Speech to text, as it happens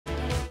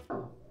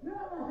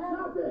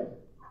it!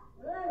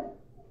 Hey!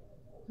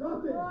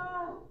 Drop it!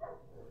 I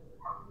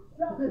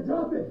said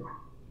drop it!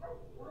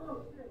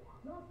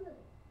 Drop it!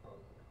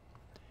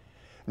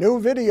 New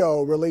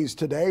video released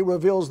today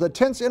reveals the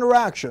tense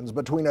interactions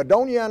between a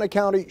Doña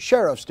County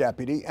Sheriff's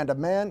deputy and a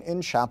man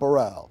in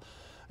Chaparral.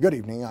 Good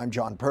evening, I'm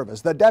John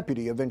Purvis. The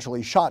deputy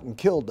eventually shot and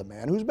killed the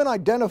man who's been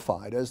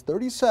identified as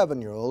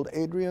 37-year-old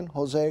Adrian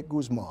Jose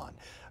Guzman.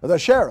 The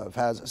sheriff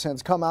has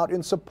since come out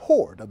in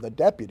support of the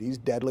deputy's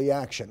deadly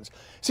actions.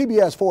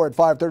 CBS 4 at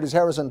 5:30's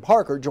Harrison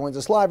Parker joins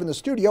us live in the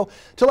studio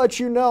to let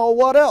you know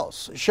what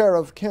else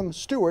Sheriff Kim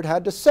Stewart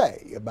had to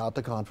say about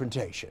the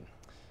confrontation.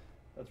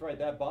 That's right.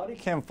 That body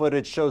cam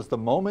footage shows the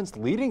moments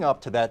leading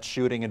up to that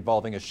shooting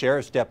involving a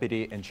sheriff's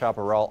deputy in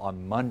Chaparral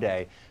on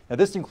Monday. Now,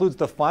 this includes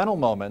the final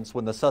moments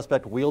when the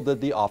suspect wielded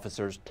the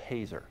officer's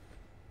taser.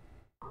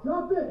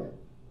 Drop it!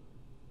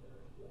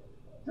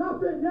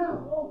 Drop it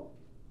now! No.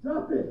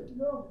 Drop it!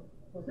 No.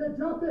 I said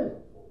drop it!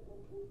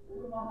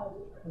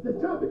 I said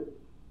drop it!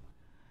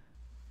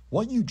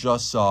 What you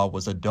just saw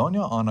was a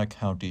Doña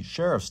County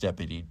Sheriff's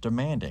deputy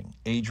demanding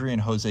Adrian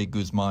Jose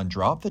Guzman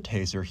drop the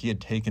taser he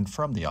had taken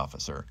from the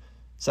officer.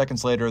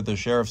 Seconds later, the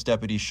sheriff's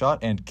deputy shot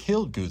and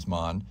killed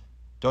Guzman.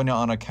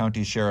 Doña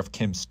County Sheriff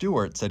Kim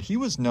Stewart said he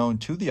was known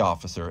to the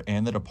officer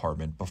and the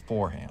department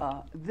beforehand.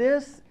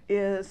 This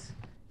is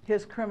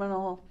his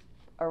criminal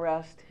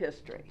arrest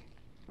history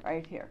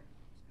right here.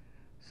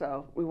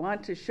 So we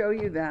want to show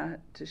you that,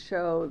 to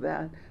show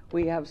that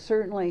we have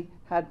certainly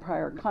had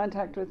prior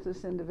contact with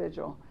this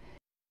individual.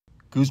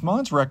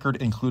 Guzman's record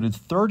included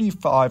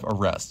 35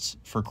 arrests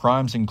for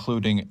crimes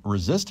including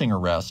resisting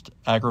arrest,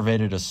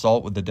 aggravated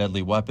assault with a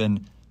deadly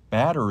weapon,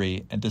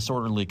 battery, and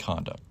disorderly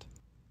conduct.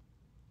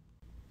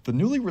 The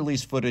newly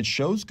released footage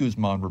shows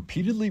Guzman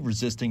repeatedly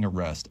resisting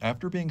arrest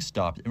after being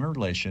stopped in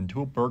relation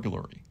to a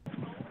burglary.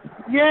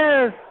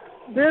 Yes,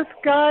 this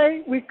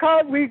guy, we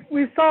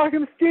saw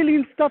him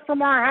stealing stuff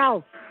from our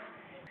house.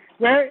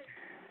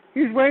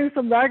 He's wearing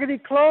some raggedy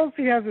clothes,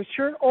 he has his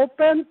shirt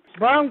open,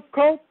 brown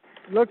coat,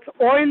 looks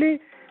oily.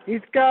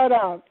 He's got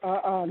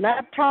a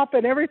laptop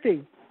and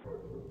everything.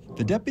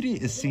 The deputy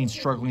is seen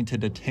struggling to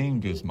detain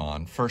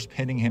Guzman, first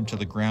pinning him to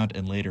the ground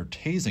and later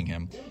tasing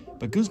him,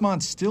 but Guzman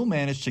still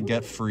managed to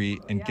get free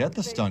and get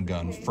the stun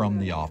gun from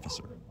the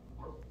officer.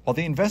 While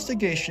the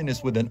investigation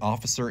is with an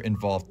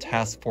officer-involved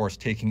task force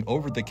taking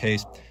over the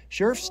case,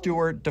 Sheriff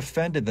Stewart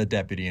defended the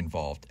deputy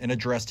involved and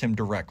addressed him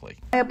directly.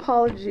 My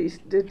apologies,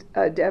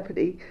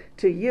 Deputy,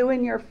 to you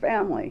and your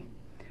family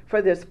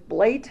for this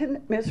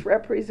blatant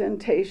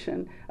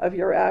misrepresentation of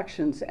your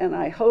actions, and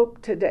I hope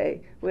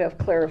today we have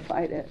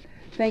clarified it.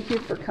 Thank you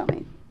for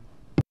coming.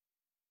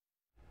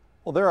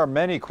 Well, there are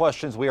many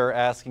questions we are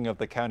asking of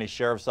the county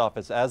sheriff's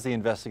office as the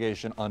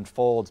investigation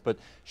unfolds, but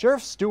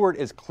Sheriff Stewart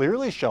is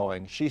clearly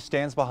showing she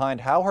stands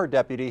behind how her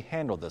deputy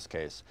handled this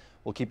case.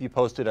 We'll keep you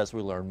posted as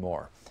we learn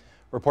more.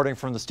 Reporting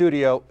from the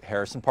studio,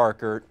 Harrison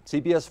Parker,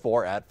 CBS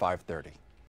 4 at 5:30.